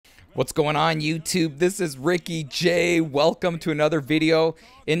What's going on, YouTube? This is Ricky J. Welcome to another video.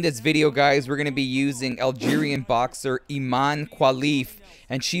 In this video, guys, we're going to be using Algerian boxer Imane Khelif,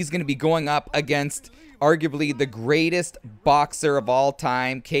 and she's going to be going up against arguably the greatest boxer of all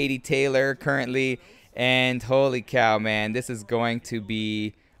time, Katie Taylor, currently. And holy cow, man, this is going to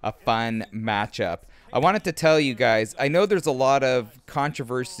be a fun matchup. I wanted to tell you guys, I know there's a lot of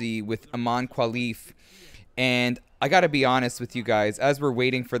controversy with Imane Khelif, and I gotta be honest with you guys, as we're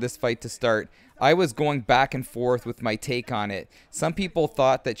waiting for this fight to start, I was going back and forth with my take on it. Some people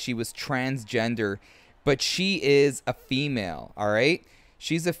thought that she was transgender, but she is a female, alright?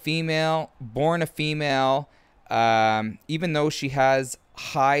 She's a female, born a female. Even though she has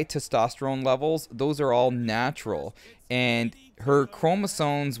high testosterone levels, those are all natural. And her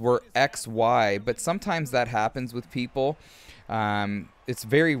chromosomes were XY, but sometimes that happens with people. It's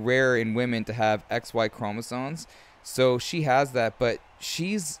very rare in women to have XY chromosomes. So she has that, but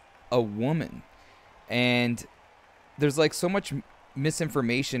she's a woman. And there's like so much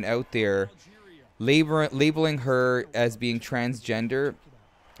misinformation out there labeling her as being transgender.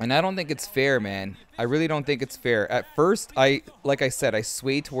 And I don't think it's fair, man. I really don't think it's fair. At first, like I said, I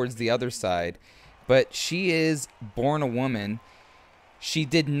swayed towards the other side. But she is born a woman. She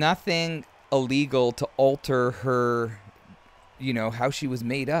did nothing illegal to alter her, you know, how she was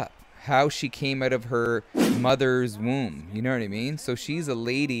made up, how she came out of her mother's womb. You know what I mean? So she's a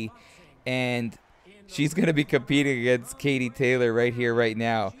lady, and she's going to be competing against Katie Taylor right here, right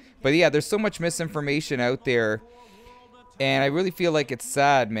now. But yeah, there's so much misinformation out there, and I really feel like it's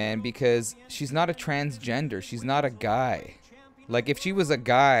sad, man, because she's not a transgender. She's not a guy. Like, if she was a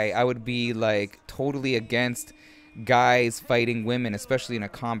guy, I would be like totally against guys fighting women, especially in a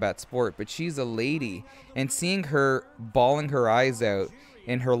combat sport. But she's a lady, and seeing her bawling her eyes out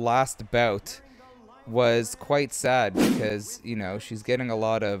in her last bout was quite sad, because, you know, she's getting a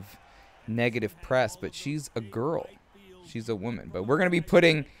lot of negative press, but she's a girl. She's a woman. But we're going to be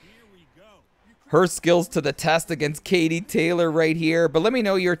putting her skills to the test against Katie Taylor right here. But let me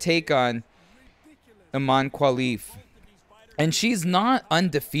know your take on Imane Khelif. And she's not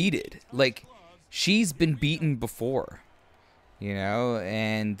undefeated. Like, she's been beaten before, you know,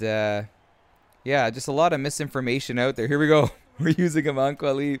 and yeah, just a lot of misinformation out there. Here we go. We're using Imane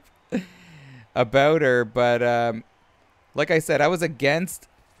Khelif about her, but like I said, I was against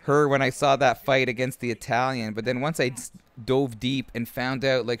her when I saw that fight against the Italian, but then once I dove deep and found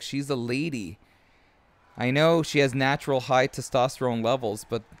out, like, she's a lady. I know she has natural high testosterone levels,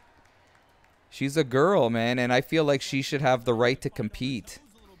 but she's a girl, man, and I feel like she should have the right to compete.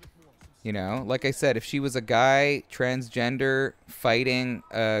 You know, like I said, if she was a guy, transgender, fighting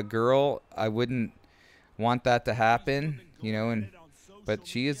a girl, I wouldn't want that to happen, you know, but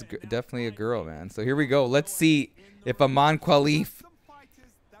she is definitely a girl, man. So here we go. Let's see if Imane Khelif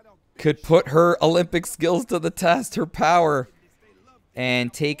could put her Olympic skills to the test, her power,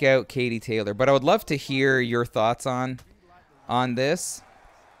 and take out Katie Taylor. But I would love to hear your thoughts on this.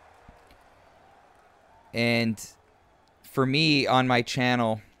 And for me, on my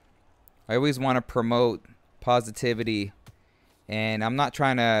channel, I always want to promote positivity, and I'm not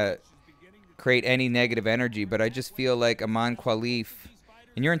trying to create any negative energy, but I just feel like Imane Khelif,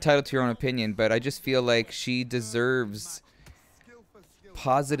 and you're entitled to your own opinion, but I just feel like she deserves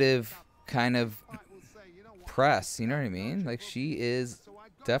positive kind of press, you know what I mean? Like, she is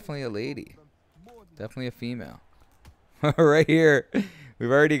definitely a lady, definitely a female. Right here,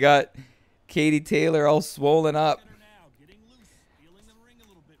 we've already got Katie Taylor all swollen up.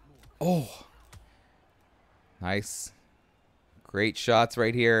 Oh, nice. Great shots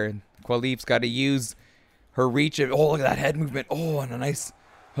right here. Khelif's got to use her reach. Oh, look at that head movement. Oh, and a nice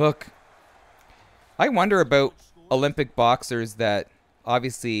hook. I wonder about Olympic boxers that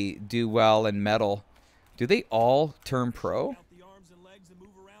obviously do well in medal. Do they all turn pro?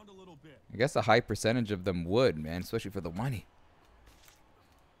 I guess a high percentage of them would, man, especially for the money.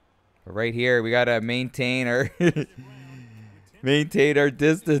 But right here, we got to maintain our maintain our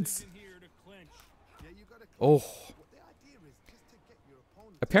distance. Oh.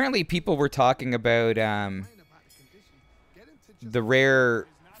 Apparently people were talking about the rare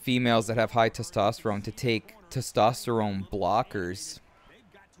females that have high testosterone to take testosterone blockers.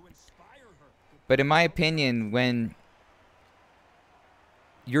 But in my opinion, when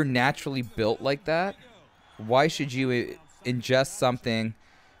you're naturally built like that, why should you ingest something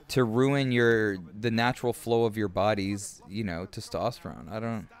to ruin the natural flow of your body's, you know, testosterone? I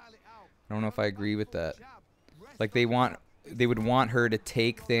don't know if I agree with that. Like, they would want her to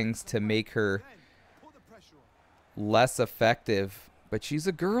take things to make her less effective, but she's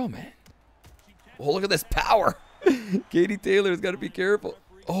a girl, man. Oh, look at this power. Katie Taylor's got to be careful.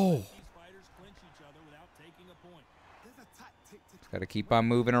 Oh. Got to keep on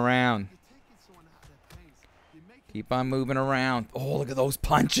moving around. Keep on moving around. Oh, look at those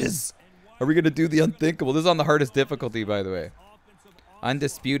punches. Are we going to do the unthinkable? This is on the hardest difficulty, by the way.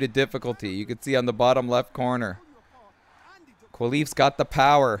 Undisputed difficulty. You can see on the bottom left corner. Khelif's got the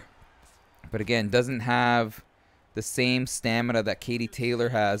power. But again, doesn't have the same stamina that Katie Taylor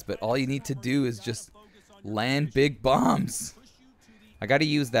has. But all you need to do is just land big bombs. I got to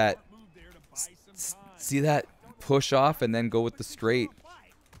use that. See that? Push off and then go with the straight.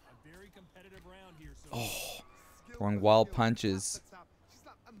 Oh. Throwing wild punches.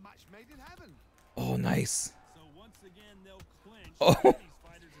 Oh, nice. Oh.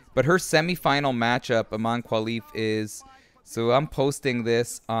 But her semifinal matchup, Imane Khelif, is... So I'm posting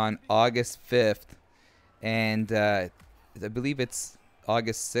this on August 5th. And I believe it's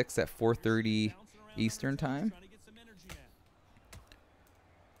August 6th at 4:30 Eastern time.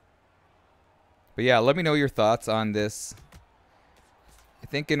 But yeah, let me know your thoughts on this. I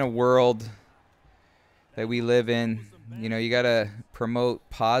think in a world that we live in, you know, you gotta promote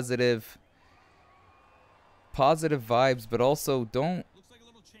positive vibes, but also don't,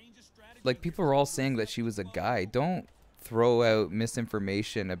 like, people are all saying that she was a guy. Don't throw out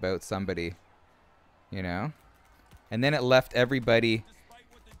misinformation about somebody, you know? And then it left everybody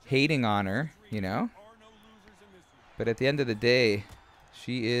hating on her, you know? But at the end of the day,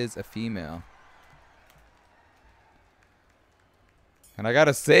 she is a female. And I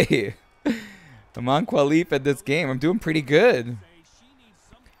gotta say, Imane Khelif at this game, I'm doing pretty good.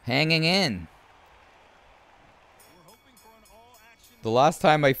 Hanging in. The last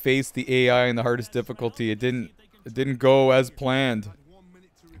time I faced the AI in the hardest difficulty, it didn't go as planned.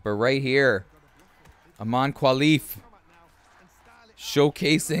 But right here, Imane Khelif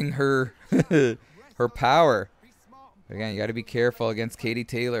showcasing her her power. Again, you got to be careful against Katie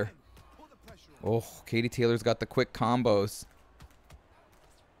Taylor. Oh, Katie Taylor's got the quick combos.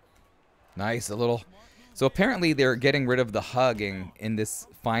 Nice, a little. So apparently they're getting rid of the hugging in this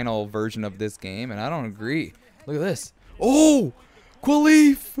final version of this game, and I don't agree. Look at this. Oh,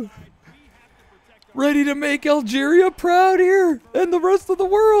 Khelif, ready to make Algeria proud here and the rest of the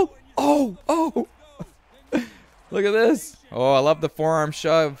world. Oh, oh. Look at this. Oh, I love the forearm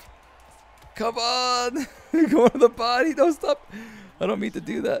shove. Come on. Go to the body. Don't stop. I don't mean to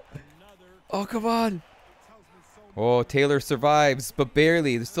do that. Oh, come on. Oh, Taylor survives, but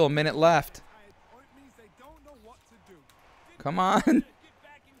barely. There's still a minute left. Come on.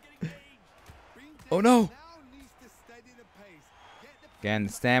 Oh, no. Again,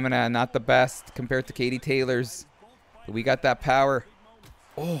 stamina not the best compared to Katie Taylor's. But we got that power.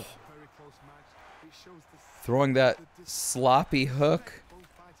 Oh. Throwing that sloppy hook.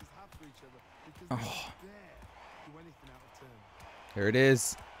 Oh. There it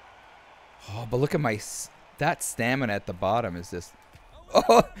is. Oh, but look at my... That stamina at the bottom is just...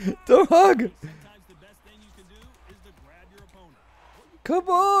 Oh, don't hug! Come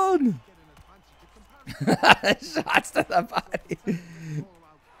on! Shots to the body.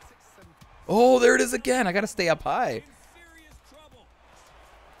 Oh, there it is again. I gotta stay up high.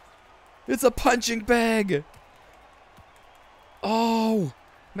 It's a punching bag. Oh,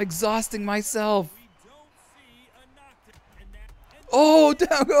 I'm exhausting myself. Oh,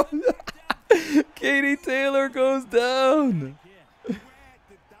 down goes... Katie Taylor goes down.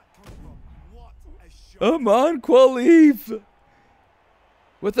 Imane Khelif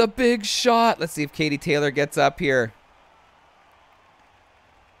with a big shot. Let's see if Katie Taylor gets up here.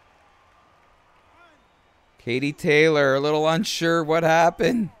 Katie Taylor, a little unsure what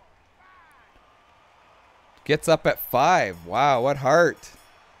happened. Gets up at 5. Wow, what heart.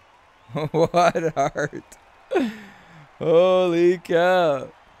 What heart. Holy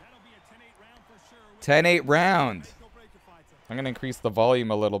cow. 10-8 round. I'm going to increase the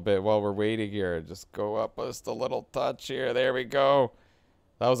volume a little bit while we're waiting here. Just go up just a little touch here. There we go.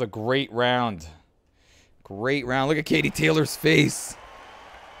 That was a great round. Great round. Look at Katie Taylor's face.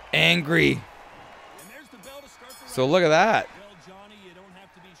 Angry. So look at that.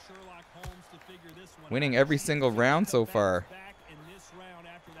 Winning every single round so far.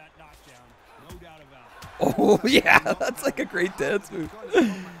 Oh, yeah. That's like a great dance move.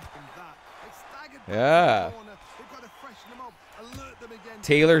 Yeah.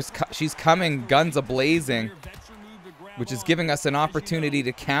 She's coming guns a-blazing, which is giving us an opportunity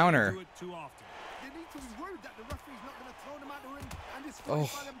to counter. Oh.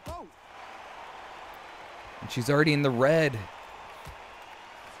 And she's already in the red.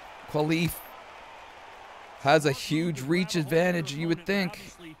 Khelif has a huge reach advantage, you would think.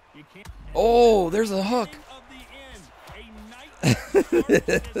 Oh, there's a hook. Look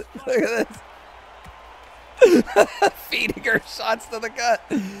at this. Feeding her shots to the gut.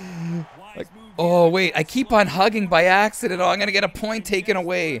 Like, oh, wait. I keep on hugging by accident. Oh, I'm going to get a point taken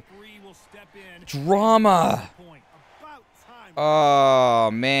away. Drama. Oh,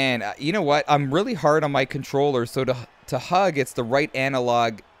 man. You know what? I'm really hard on my controller. So to hug, it's the right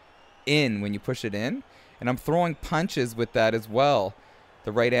analog in when you push it in. And I'm throwing punches with that as well.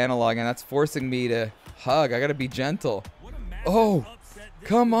 The right analog. And that's forcing me to hug. I got to be gentle. Oh,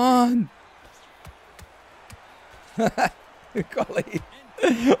 come on. Golly.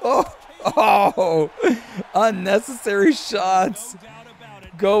 Oh, unnecessary shots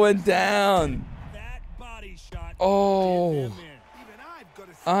going down. Oh,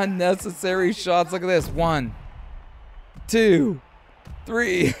 unnecessary shots. Look at this. 1, 2,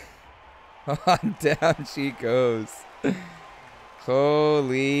 3. On down she goes.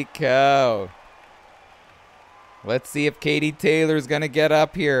 Holy cow. Let's see if Katie Taylor's gonna get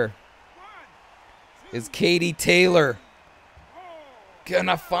up here. Is Katie Taylor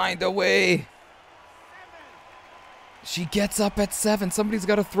gonna find a way? She gets up at 7. Somebody's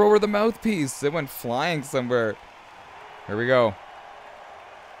got to throw her the mouthpiece. It went flying somewhere. Here we go.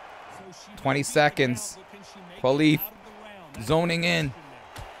 20 seconds. Khelif zoning in.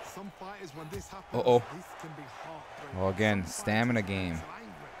 Uh-oh. Oh, again, stamina game.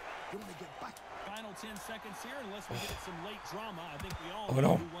 Oh,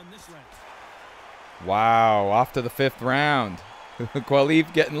 no. Wow, off to the 5th round.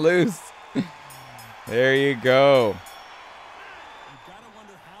 Khelif getting loose. There you go.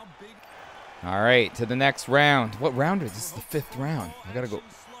 All right, to the next round. What round is this? This is the 5th round. I gotta go.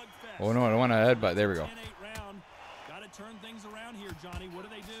 Oh no, I don't want to headbutt. There we go.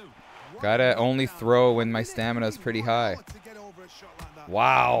 Gotta only throw when my stamina is pretty high.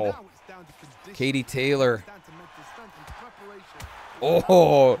 Wow. Katie Taylor.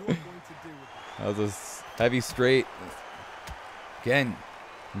 Oh. That was a heavy straight. Again,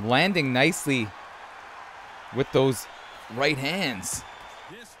 landing nicely with those right hands.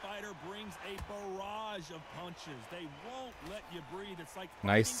 This fighter brings a barrage of punches. They won't let you breathe. It's like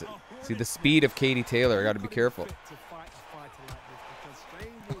nice. See the speed of Katie Taylor. I got to be careful.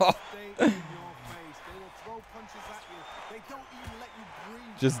 Oh.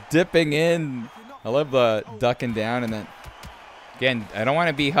 Just dipping in. I love the ducking down and then again. I don't want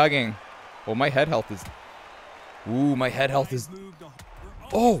to be hugging. Well, my head health is. Ooh, my head health is.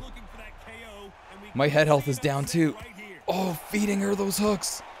 Oh, my head health is down too. Oh, feeding her those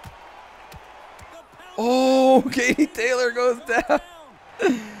hooks. Oh, Katie Taylor goes down.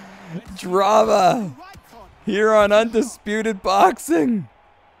 Drama here on Undisputed Boxing.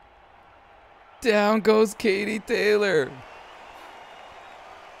 Down goes Katie Taylor.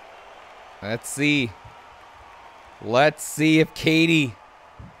 Let's see. Let's see if Katie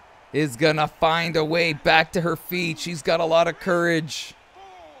is gonna find a way back to her feet. She's got a lot of courage.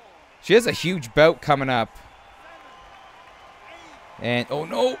 She has a huge bout coming up. And, oh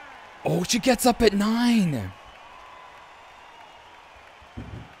no. Oh, she gets up at 9.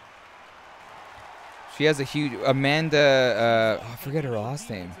 She has a huge, Amanda, I forget her last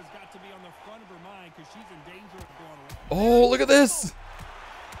name. Oh, look at this.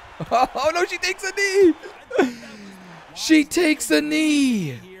 Oh no, she takes a knee. She takes a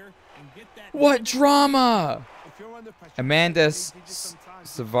knee. What drama. Amanda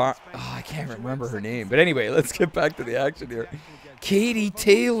Savant. Oh, I can't remember her name. But anyway, let's get back to the action here. Katie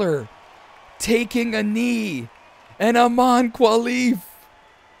Taylor taking a knee. And Imane Khelif.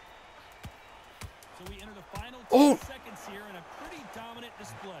 Oh.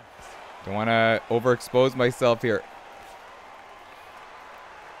 Don't want to overexpose myself here.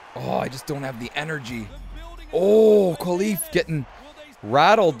 Oh, I just don't have the energy. Oh, Khelif getting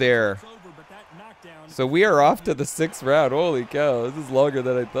rattled there. So we are off to the 6th round. Holy cow, this is longer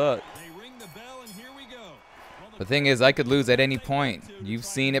than I thought. The thing is, I could lose at any point. You've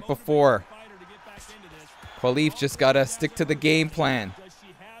seen it before. Khelif just got to stick to the game plan.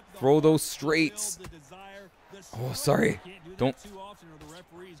 Throw those straights. Oh, sorry. Don't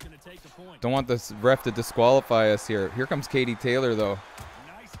want this ref to disqualify us here. Here comes Katie Taylor, though.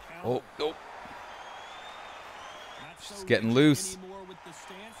 Oh, nope. She's getting loose.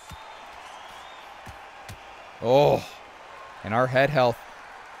 Oh, and our head health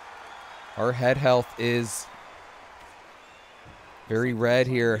is very red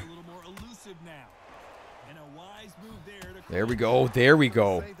here. There we go. There we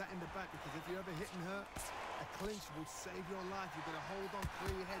go.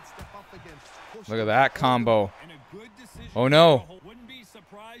 Look at that combo. Oh no.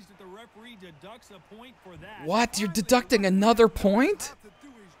 a point for that. What? You're deducting another point?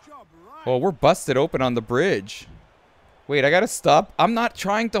 Oh, we're busted open on the bridge. Wait, I gotta stop. I'm not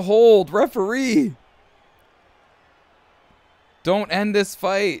trying to hold. Referee! Don't end this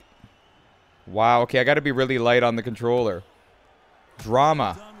fight. Wow, okay, I gotta be really light on the controller.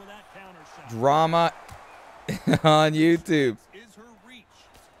 Drama. Drama on YouTube.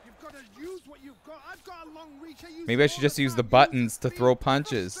 Maybe I should just use the buttons to throw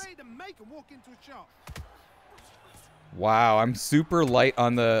punches. Wow, I'm super light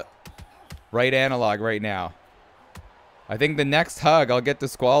on the right analog right now. I think the next hug, I'll get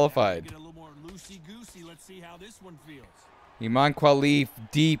disqualified. Imane Khelif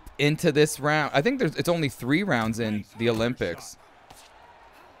deep into this round. I think it's only 3 rounds in the Olympics.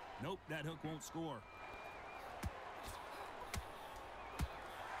 Nope, that hook won't score.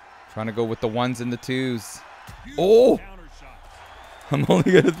 Trying to go with the 1s and the 2s. Oh! I'm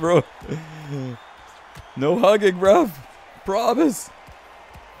only gonna throw. No hugging, bruv. Promise.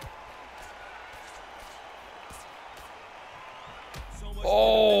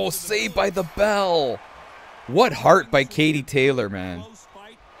 Oh, saved by the bell. What heart by Katie Taylor, man.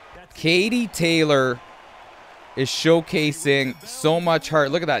 Katie Taylor is showcasing so much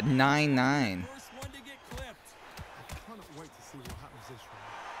heart. Look at that, 9-9.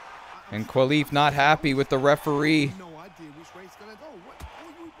 And Khelif not happy with the referee.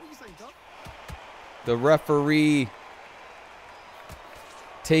 The referee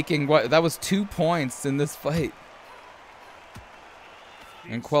taking what? That was 2 points in this fight.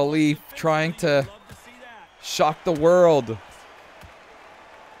 And Khelif trying to shock the world.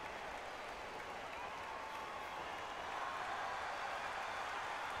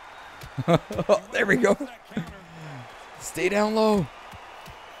 There we go. Stay down low.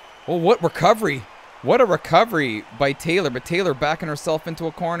 Oh, what recovery. What a recovery by Taylor. But Taylor backing herself into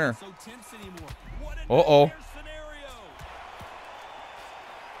a corner. Uh-oh.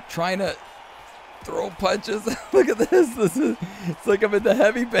 Trying to throw punches. Look at this. It's like I'm in the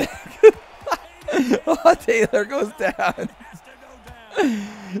heavy bag. Oh, Taylor goes down.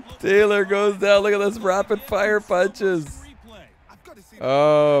 Taylor goes down. Look at this rapid fire punches.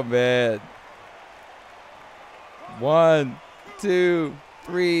 Oh, man. 1, 2,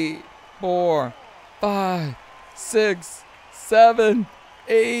 3, 4, 5, 6, 7,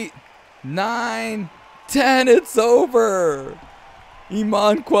 8, 9, 10. It's over.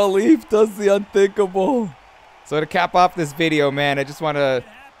 Imane Khelif does the unthinkable. So to cap off this video, man, I just want to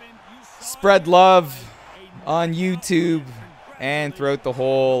spread love on YouTube and throughout the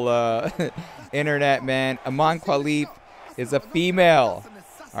whole internet, man. Imane Khelif is a female.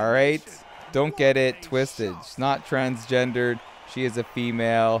 All right? Don't get it twisted. She's not transgendered. She is a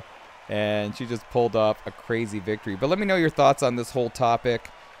female, and she just pulled off a crazy victory. But let me know your thoughts on this whole topic.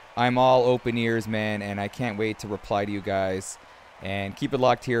 I'm all open ears, man, and I can't wait to reply to you guys. And keep it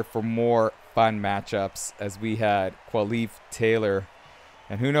locked here for more fun matchups as we had Khelif Taylor.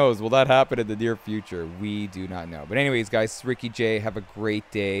 And who knows, will that happen in the near future? We do not know. But anyways, guys, it's Ricky J. Have a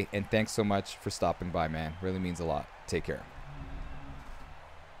great day, and thanks so much for stopping by, man. Really means a lot. Take care.